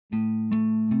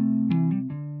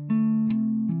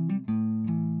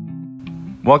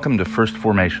Welcome to First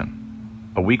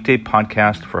Formation, a weekday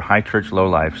podcast for high church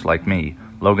lowlifes like me,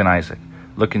 Logan Isaac,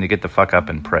 looking to get the fuck up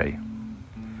and pray.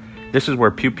 This is where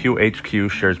Pew Pew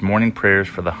HQ shares morning prayers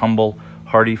for the humble,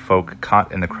 hardy folk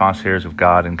caught in the crosshairs of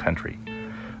God and country.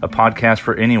 A podcast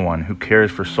for anyone who cares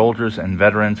for soldiers and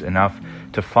veterans enough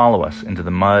to follow us into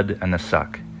the mud and the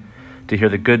suck, to hear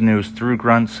the good news through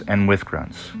grunts and with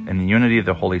grunts, in the unity of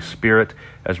the Holy Spirit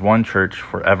as one church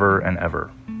forever and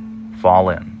ever. Fall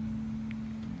in.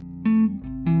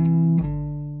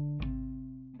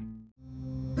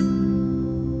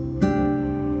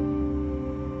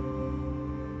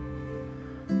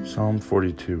 Psalm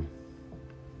 42.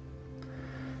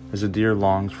 As a deer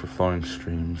longs for flowing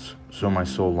streams, so my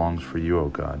soul longs for you, O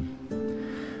God.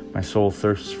 My soul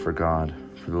thirsts for God,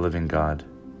 for the living God.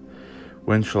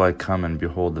 When shall I come and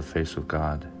behold the face of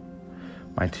God?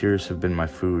 My tears have been my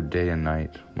food day and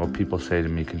night, while people say to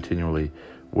me continually,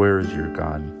 "Where is your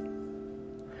God?"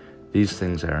 These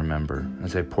things I remember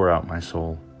as I pour out my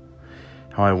soul,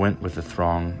 how I went with the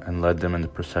throng and led them in the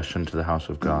procession to the house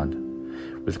of God,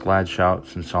 with glad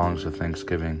shouts and songs of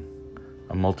thanksgiving,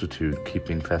 a multitude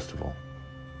keeping festival.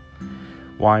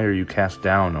 Why are you cast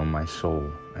down, O my soul,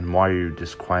 and why are you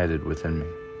disquieted within me?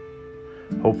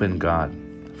 Hope in God,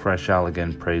 for I shall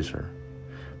again praise her,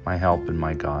 my help and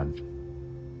my God.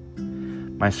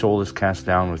 My soul is cast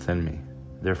down within me,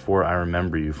 therefore I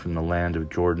remember you from the land of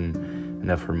Jordan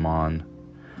and of Hermon,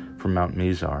 from Mount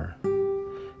Mizar.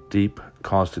 Deep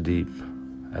calls to deep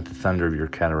at the thunder of your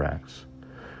cataracts.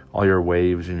 All your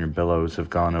waves and your billows have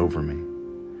gone over me.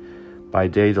 By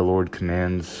day the Lord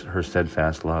commands her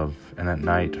steadfast love, and at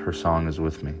night her song is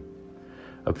with me,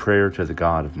 a prayer to the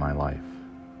God of my life.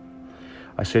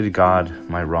 I say to God,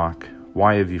 my rock,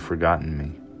 why have you forgotten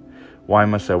me? Why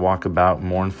must I walk about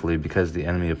mournfully because the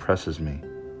enemy oppresses me?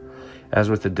 As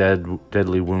with a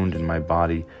deadly wound in my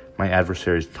body, my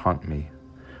adversaries taunt me,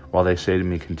 while they say to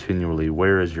me continually,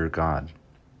 "Where is your God?"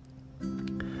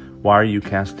 Why are you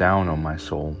cast down, O my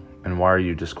soul, and why are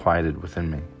you disquieted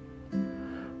within me?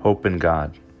 Hope in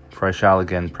God, for I shall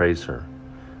again praise her,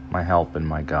 my help and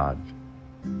my God.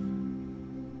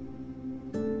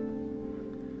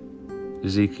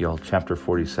 Ezekiel chapter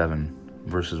 47,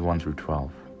 verses 1 through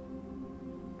 12.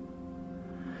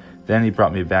 Then he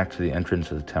brought me back to the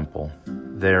entrance of the temple.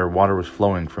 There water was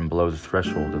flowing from below the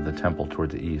threshold of the temple toward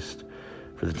the east,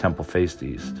 for the temple faced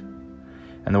east.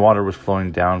 And the water was flowing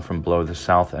down from below the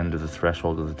south end of the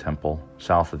threshold of the temple,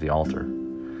 south of the altar.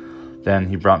 Then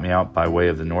he brought me out by way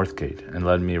of the north gate, and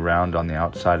led me around on the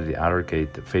outside of the outer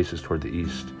gate that faces toward the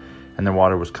east, and the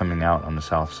water was coming out on the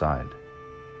south side.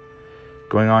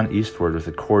 Going on eastward with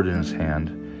a cord in his hand,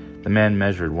 the man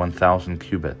measured 1,000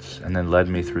 cubits, and then led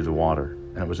me through the water,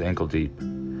 and it was ankle deep.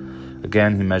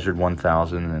 Again he measured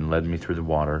 1,000, and led me through the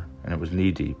water, and it was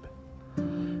knee deep.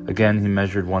 Again he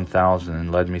measured 1,000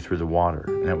 and led me through the water,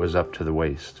 and it was up to the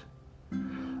waist.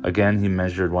 Again he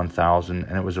measured 1,000,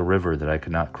 and it was a river that I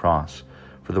could not cross,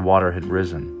 for the water had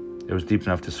risen. It was deep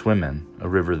enough to swim in, a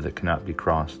river that cannot be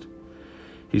crossed.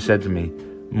 He said to me,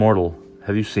 "Mortal,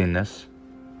 have you seen this?"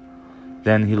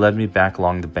 Then he led me back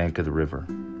along the bank of the river.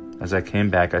 As I came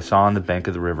back, I saw on the bank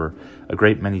of the river a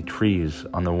great many trees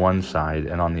on the one side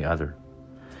and on the other.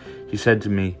 He said to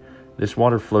me, "This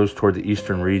water flows toward the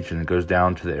eastern region and goes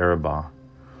down to the Arabah.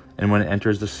 And when it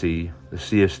enters the sea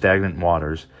of stagnant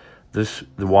waters,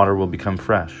 the water will become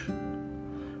fresh.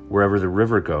 Wherever the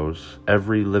river goes,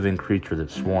 every living creature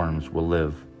that swarms will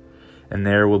live. And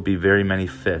there will be very many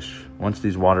fish once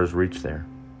these waters reach there.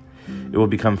 It will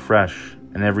become fresh,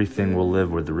 and everything will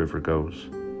live where the river goes.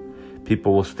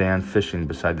 People will stand fishing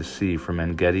beside the sea from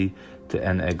En-Gedi to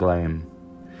En-Eglaim.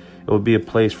 It will be a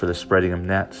place for the spreading of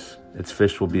nets. Its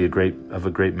fish will be of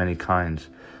a great many kinds,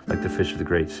 like the fish of the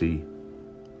great sea.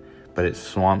 But its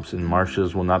swamps and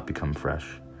marshes will not become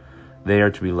fresh. They are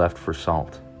to be left for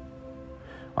salt.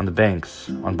 On the banks,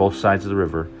 on both sides of the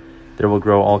river, there will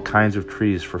grow all kinds of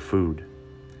trees for food.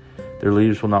 Their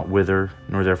leaves will not wither,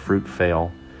 nor their fruit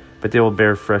fail, but they will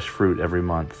bear fresh fruit every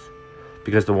month,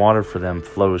 because the water for them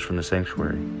flows from the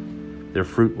sanctuary. Their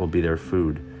fruit will be their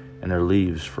food, and their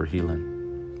leaves for healing."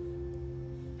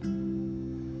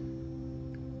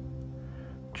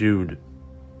 Jude,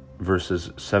 verses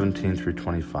 17 through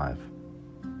 25.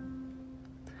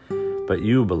 But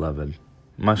you, beloved,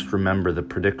 must remember the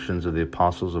predictions of the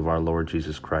apostles of our Lord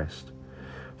Jesus Christ.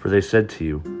 For they said to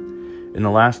you, "In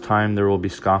the last time there will be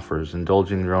scoffers,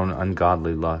 indulging their own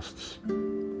ungodly lusts."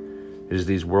 It is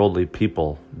these worldly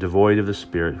people, devoid of the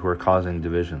Spirit, who are causing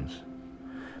divisions.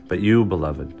 But you,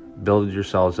 beloved, build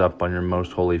yourselves up on your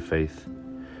most holy faith.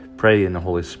 Pray in the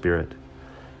Holy Spirit.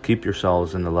 Keep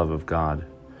yourselves in the love of God.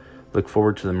 Look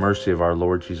forward to the mercy of our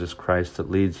Lord Jesus Christ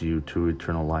that leads you to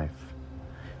eternal life,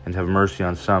 and have mercy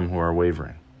on some who are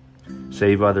wavering.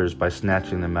 Save others by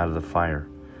snatching them out of the fire,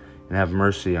 and have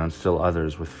mercy on still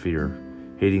others with fear,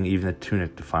 hating even the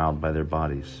tunic defiled by their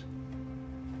bodies.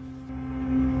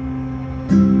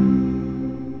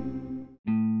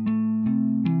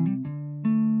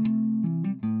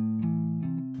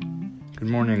 Good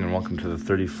morning and welcome to the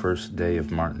 31st day of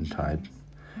Martintide.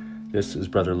 This is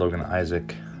Brother Logan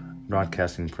Isaac,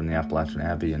 broadcasting from the Appalachian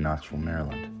Abbey in Knoxville,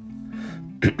 Maryland.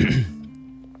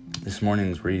 This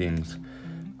morning's readings,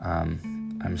 I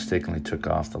mistakenly took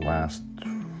off the last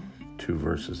 2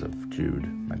 verses of Jude,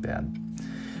 my bad.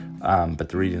 But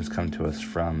the readings come to us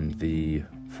from the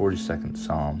 42nd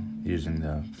Psalm, using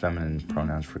the feminine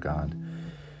pronouns for God.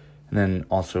 And then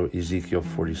also Ezekiel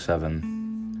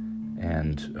 47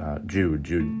 and Jude.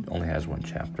 Jude only has 1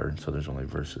 chapter, and so there's only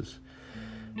verses.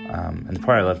 And the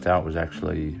part I left out was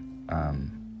actually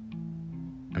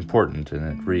important,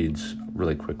 and it reads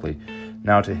really quickly.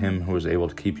 Now to him who is able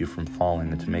to keep you from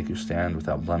falling and to make you stand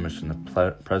without blemish in the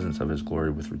presence of his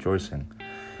glory with rejoicing.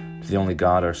 To the only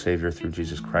God, our Savior, through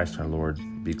Jesus Christ our Lord,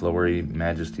 be glory,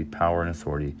 majesty, power, and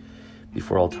authority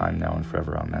before all time, now and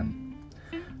forever. Amen.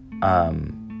 I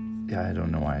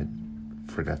don't know why I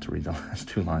forgot to read the last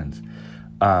 2 lines.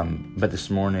 But this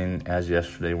morning, as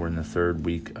yesterday, we're in the 3rd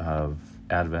week of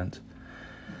Advent.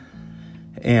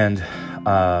 And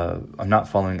I'm not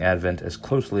following Advent as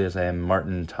closely as I am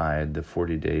Martintide, the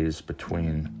 40 days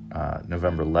between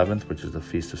November 11th, which is the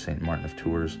Feast of St. Martin of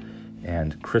Tours,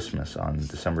 and Christmas on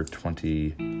December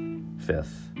 25th.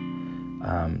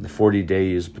 The 40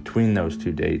 days between those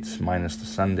 2 dates, minus the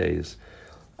Sundays,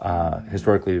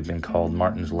 historically have been called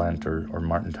Martin's Lent or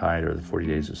Martintide, or the 40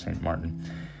 days of St. Martin.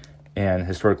 And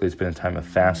historically it's been a time of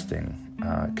fasting.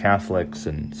 Catholics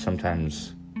and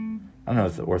sometimes, I don't know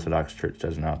if the Orthodox Church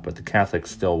does not, but the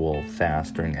Catholics still will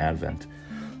fast during Advent.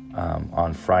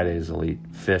 On Fridays they'll eat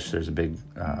fish. There's a big,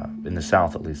 in the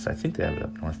South at least, I think they have it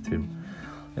up north too.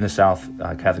 In the South,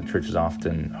 Catholic churches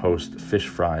often host fish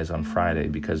fries on Friday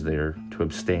because they're to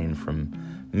abstain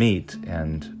from meat,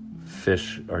 and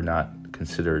fish are not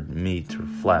considered meat or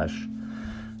flesh.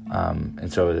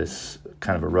 And so this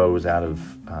kind of arose out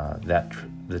of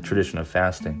the tradition of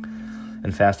fasting.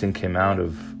 And fasting came out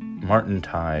of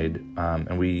Martintide,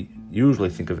 and we usually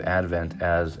think of Advent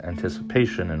as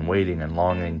anticipation and waiting and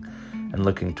longing and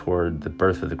looking toward the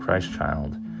birth of the Christ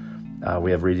child.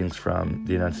 We have readings from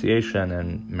the Annunciation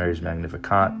and Mary's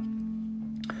Magnificat.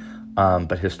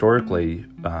 But historically,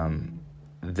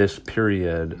 this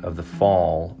period of the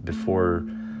fall, before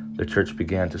the church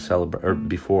began to celebrate, or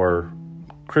before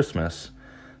Christmas,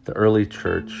 the early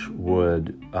church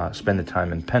would spend the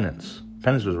time in penance.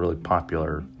 Penance was a really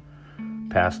popular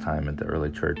pastime at the early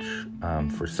church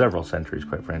for several centuries,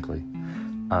 quite frankly.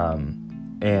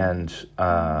 And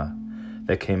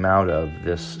that came out of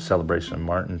this celebration of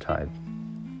Martintide.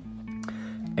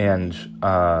 And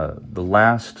the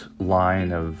last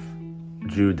line of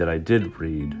Jude that I did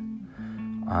read,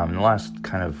 the last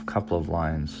kind of couple of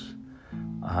lines,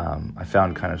 I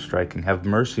found kind of striking. Have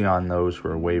mercy on those who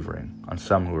are wavering, on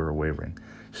some who are wavering.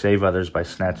 Save others by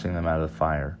snatching them out of the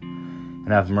fire.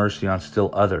 And have mercy on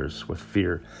still others with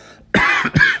fear,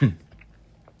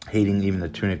 hating even the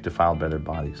tunic defiled by their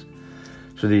bodies.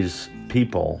 So these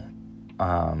people,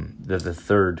 the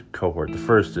third cohort, the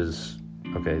first is,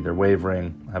 okay, they're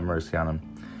wavering, have mercy on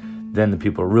them. Then the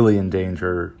people are really in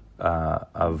danger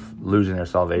of losing their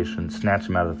salvation, snatch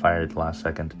them out of the fire at the last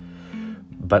second.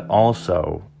 But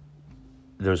also,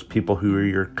 there's people who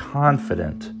you're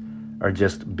confident are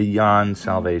just beyond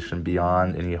salvation,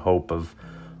 beyond any hope of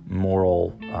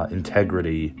moral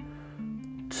integrity.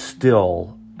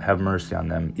 Still have mercy on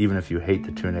them, even if you hate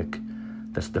the tunic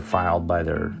that's defiled by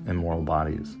their immoral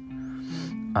bodies.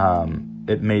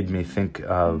 It made me think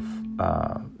of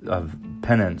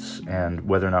penance and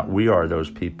whether or not we are those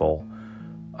people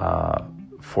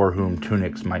for whom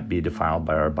tunics might be defiled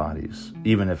by our bodies,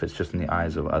 even if it's just in the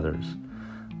eyes of others.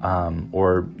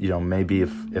 Or, maybe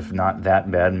if not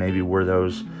that bad, maybe we're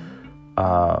those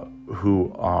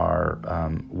who are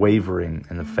wavering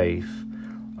in the faith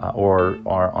or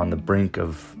are on the brink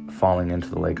of falling into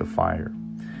the lake of fire.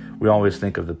 We always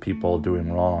think of the people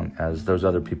doing wrong as those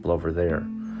other people over there.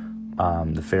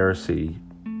 The Pharisee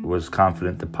was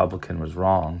confident the publican was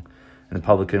wrong, and the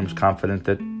publican was confident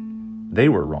that they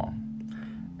were wrong.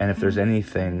 And if there's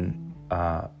anything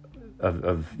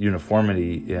of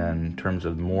uniformity in terms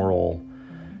of moral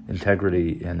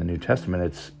integrity in the New Testament,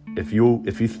 it's if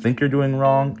you think you're doing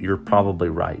wrong, you're probably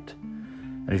right.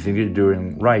 And if you think you're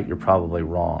doing right, you're probably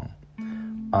wrong.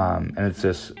 And it's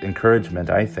this encouragement,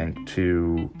 I think,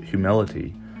 to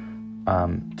humility,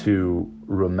 to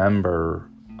remember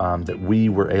that we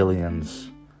were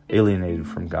alienated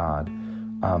from God,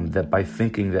 that by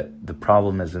thinking that the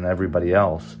problem is in everybody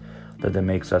else, that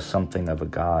makes us something of a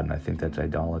God, and I think that's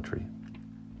idolatry.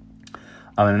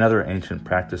 And another ancient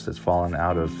practice that's fallen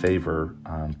out of favor,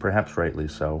 perhaps rightly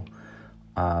so,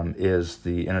 is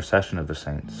the intercession of the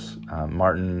saints.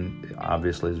 Martin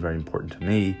obviously is very important to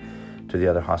me, to the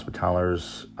other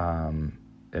Hospitallers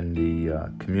in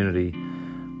the community.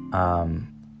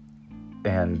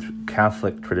 And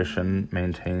Catholic tradition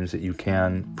maintains that you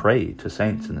can pray to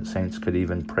saints, and that saints could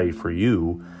even pray for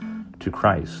you to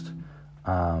Christ.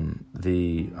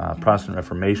 The Protestant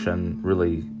Reformation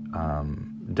really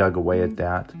dug away at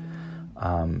that.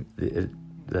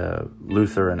 The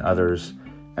Luther and others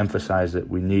emphasize that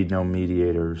we need no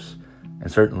mediators,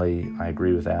 and certainly I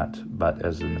agree with that, but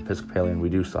as an Episcopalian we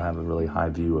do still have a really high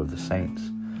view of the saints.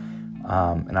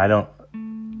 And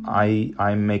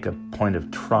I make a point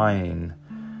of trying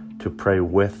to pray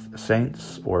with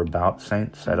saints or about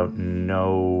saints. I don't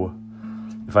know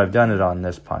if I've done it on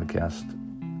this podcast.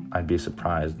 I'd be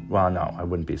surprised. Well, no, I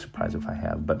wouldn't be surprised if I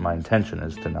have, but my intention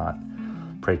is to not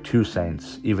pray to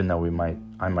saints, even though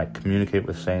I might communicate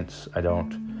with saints. I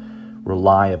don't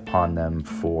rely upon them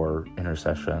for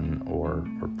intercession or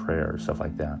prayer, stuff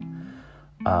like that.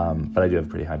 But I do have a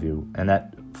pretty high view. And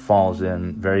that falls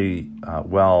in very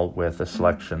well with a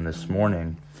selection this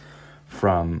morning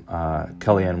from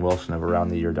Kellyanne Wilson of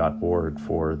AroundTheYear.org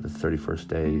for the 31st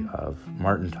day of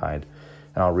Martintide.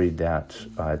 And I'll read that.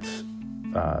 It's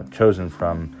chosen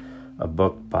from a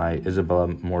book by Isabella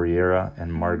Moriera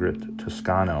and Margaret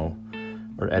Toscano,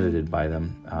 or edited by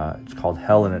them. It's called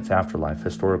Hell and Its Afterlife,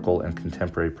 Historical and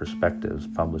Contemporary Perspectives,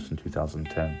 published in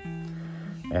 2010.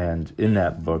 And in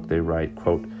that book they write,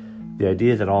 quote, "The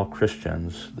idea that all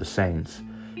Christians, the saints,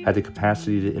 had the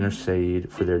capacity to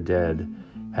intercede for their dead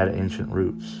had ancient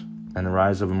roots, and the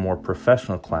rise of a more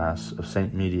professional class of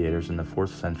saint mediators in the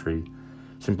 4th century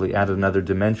simply added another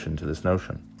dimension to this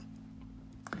notion.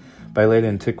 By late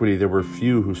antiquity, there were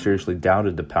few who seriously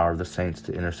doubted the power of the saints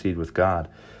to intercede with God,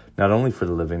 not only for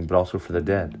the living, but also for the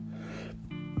dead.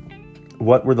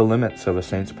 What were the limits of a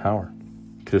saint's power?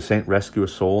 Could a saint rescue a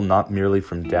soul not merely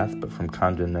from death, but from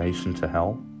condemnation to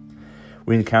hell?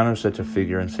 We encounter such a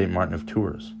figure in St. Martin of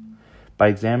Tours. By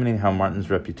examining how Martin's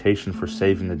reputation for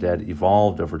saving the dead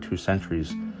evolved over 2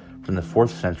 centuries, from the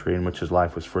 4th century in which his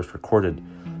life was first recorded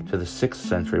to the 6th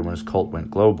century when his cult went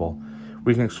global,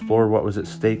 we can explore what was at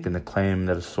stake in the claim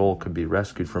that a soul could be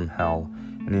rescued from hell,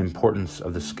 and the importance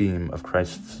of the scheme of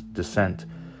Christ's descent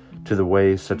to the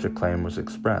way such a claim was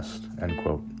expressed." End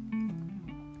quote.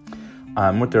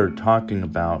 What they're talking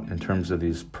about in terms of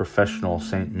these professional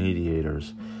saint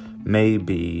mediators may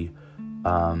be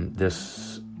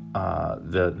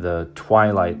the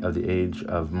twilight of the age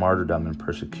of martyrdom and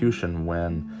persecution,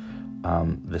 when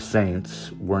the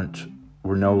saints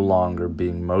were no longer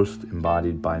being most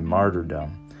embodied by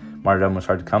martyrdom. Martyrdom was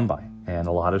hard to come by, and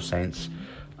a lot of saints,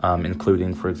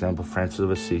 including, for example, Francis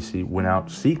of Assisi, went out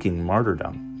seeking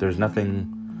martyrdom. There's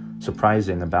nothing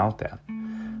surprising about that.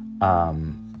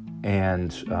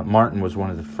 And Martin was one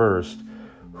of the first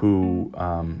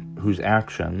whose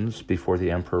actions before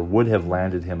the emperor would have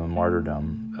landed him a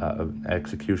martyrdom,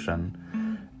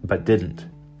 execution, but didn't.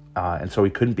 And so he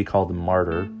couldn't be called a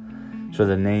martyr. So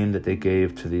the name that they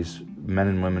gave to these men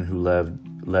and women who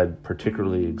led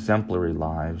particularly exemplary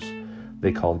lives,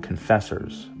 they called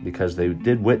confessors, because they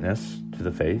did witness to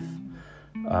the faith.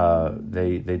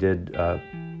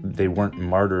 They weren't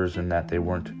martyrs in that they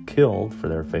weren't killed for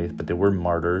their faith, but they were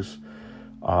martyrs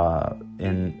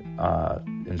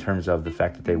in terms of the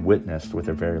fact that they witnessed with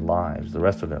their very lives, the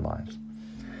rest of their lives.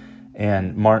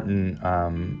 And Martin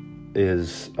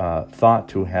is thought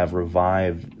to have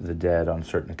revived the dead on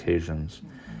certain occasions,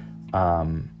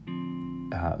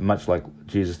 much like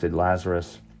Jesus did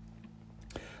Lazarus.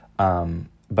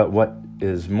 But what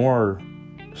is more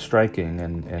striking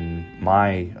in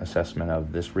my assessment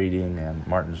of this reading and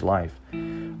Martin's life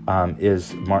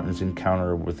is Martin's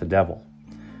encounter with the devil.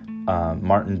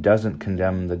 Martin doesn't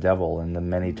condemn the devil in the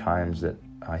many times that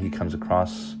he comes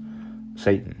across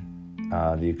Satan,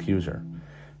 the accuser.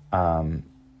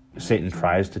 Satan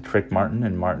tries to trick Martin,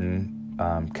 and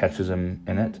Martin catches him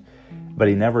in it, but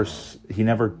he never.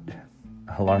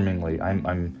 Alarmingly,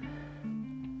 I'm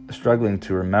struggling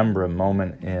to remember a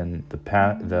moment in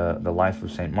the life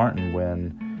of Saint Martin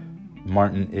when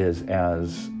Martin is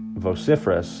as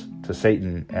vociferous to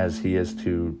Satan as he is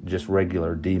to just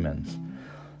regular demons.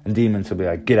 And demons will be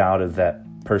like, "Get out of that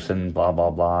person, blah,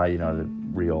 blah, blah," the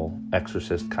real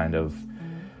exorcist kind of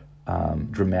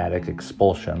dramatic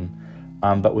expulsion.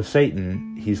 But with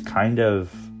Satan, he's kind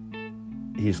of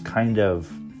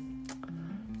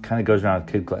goes around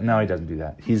with kid gloves. No, he doesn't do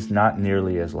that. He's not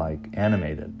nearly as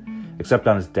animated, except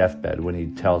on his deathbed when he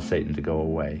tells Satan to go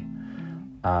away.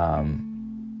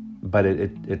 But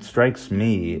it strikes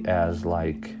me as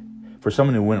for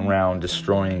someone who went around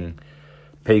destroying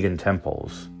pagan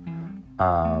temples,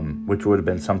 which would have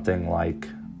been something like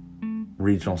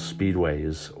regional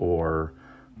speedways or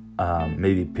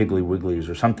maybe Piggly Wigglies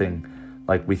or something.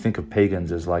 We think of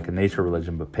pagans as a nature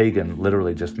religion, but pagan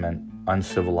literally just meant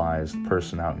uncivilized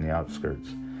person out in the outskirts.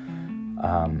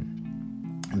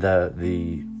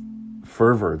 The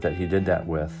fervor that he did that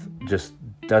with just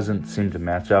doesn't seem to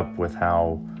match up with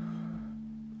how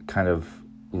kind of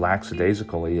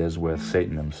lackadaisical he is with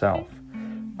Satan himself.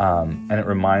 And it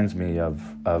reminds me of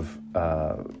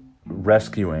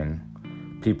rescuing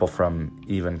people from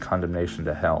even condemnation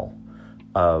to hell,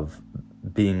 of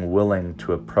being willing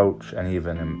to approach and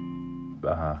even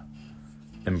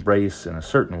embrace in a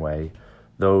certain way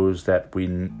those that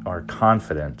we are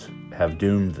confident have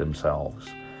doomed themselves,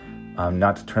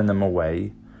 not to turn them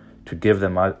away, to give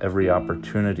them every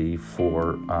opportunity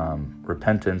for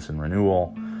repentance and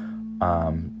renewal,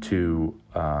 to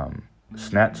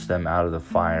snatch them out of the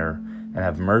fire and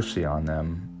have mercy on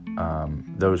them,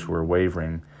 those who are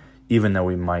wavering, even though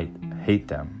we might hate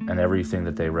them and everything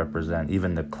that they represent,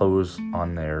 even the clothes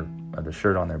on the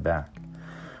shirt on their back.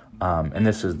 And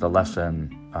this is the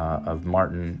lesson of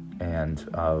Martin and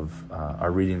of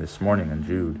our reading this morning in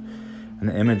Jude. And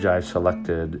the image I've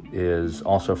selected is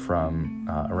also from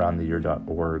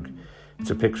aroundtheyear.org.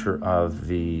 It's a picture of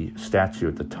the statue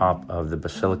at the top of the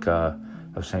Basilica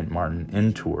of St. Martin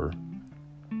in Tours.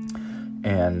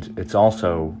 And it's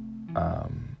also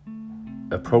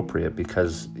appropriate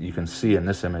because you can see in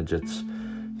this image it's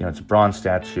a bronze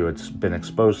statue. It's been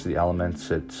exposed to the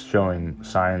elements. It's showing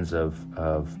signs of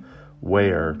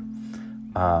wear,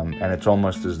 and it's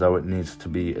almost as though it needs to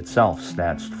be itself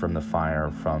snatched from the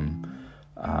fire, from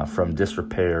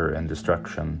disrepair and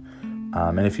destruction.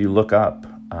 And if you look up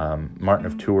Martin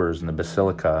of Tours and the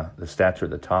Basilica, the statue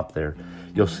at the top there,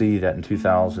 you'll see that in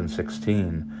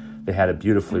 2016 they had it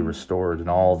beautifully restored, and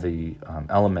all the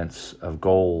elements of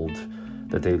gold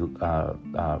that they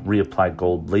reapplied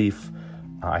gold leaf.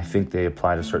 I think they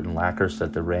applied a certain lacquer so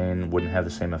that the rain wouldn't have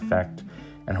the same effect,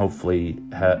 and hopefully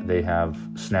they have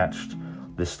snatched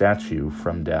the statue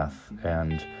from death,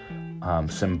 and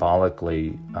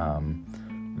symbolically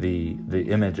the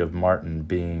image of Martin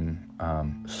being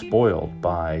spoiled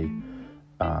by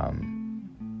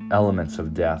elements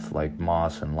of death like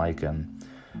moss and lichen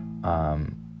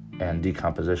and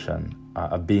decomposition,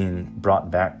 being brought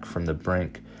back from the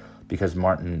brink, because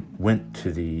Martin went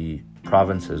to the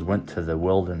provinces, went to the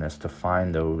wilderness to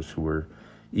find those who were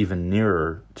even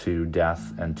nearer to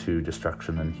death and to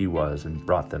destruction than he was, and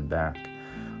brought them back.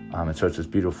 And so it's this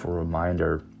beautiful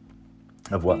reminder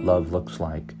of what love looks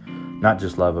like. Not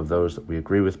just love of those that we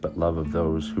agree with, but love of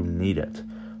those who need it.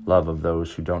 Love of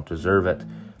those who don't deserve it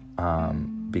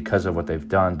because of what they've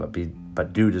done,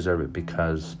 but do deserve it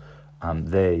because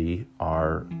they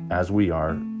are, as we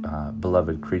are,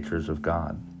 beloved creatures of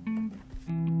God.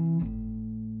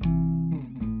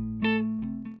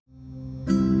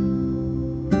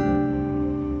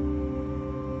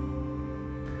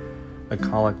 A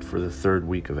collect for the third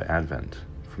week of Advent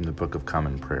from the Book of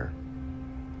Common Prayer.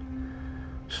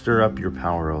 Stir up your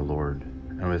power, O Lord,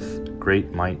 and with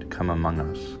great might come among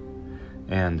us.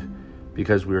 And,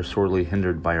 because we are sorely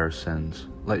hindered by our sins,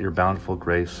 let your bountiful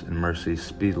grace and mercy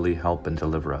speedily help and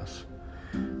deliver us.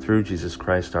 Through Jesus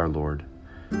Christ our Lord,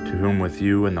 to whom with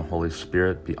you and the Holy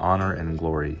Spirit be honor and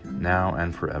glory, now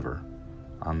and forever.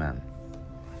 Amen.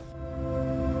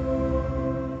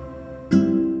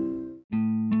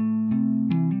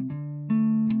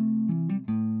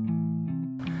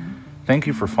 Thank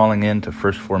you for falling in to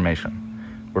First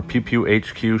Formation, where Pew Pew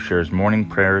HQ shares morning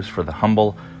prayers for the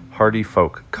humble, hardy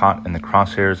folk caught in the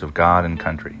crosshairs of God and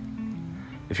country.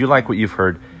 If you like what you've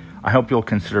heard, I hope you'll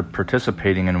consider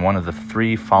participating in one of the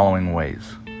three following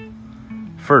ways.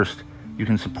 First, you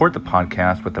can support the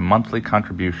podcast with a monthly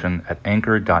contribution at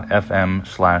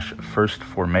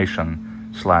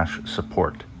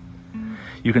anchor.fm/firstformation/support.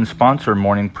 You can sponsor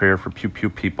morning prayer for Pew Pew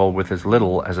people with as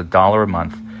little as $1 a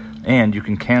month, and you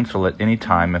can cancel at any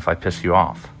time if I piss you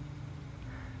off.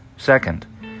 Second,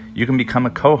 you can become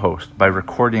a co-host by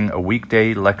recording a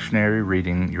weekday lectionary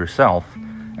reading yourself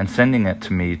and sending it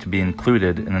to me to be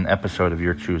included in an episode of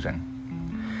your choosing.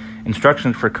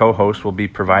 Instructions for co-hosts will be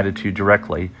provided to you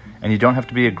directly, and you don't have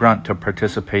to be a grunt to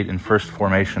participate in First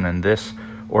Formation in this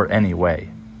or any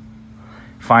way.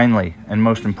 Finally, and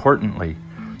most importantly,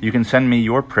 you can send me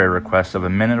your prayer requests of a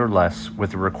minute or less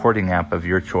with the recording app of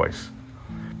your choice.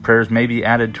 Prayers may be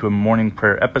added to a morning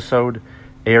prayer episode,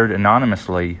 aired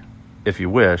anonymously if you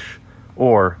wish,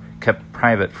 or kept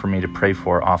private for me to pray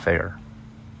for off air.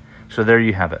 So there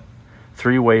you have it.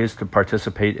 3 ways to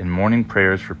participate in morning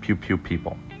prayers for Pew Pew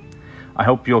people. I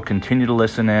hope you'll continue to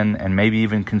listen in and maybe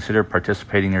even consider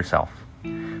participating yourself.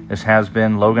 This has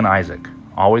been Logan Isaac,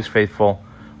 always faithful,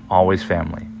 always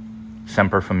family.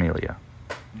 Semper Familia.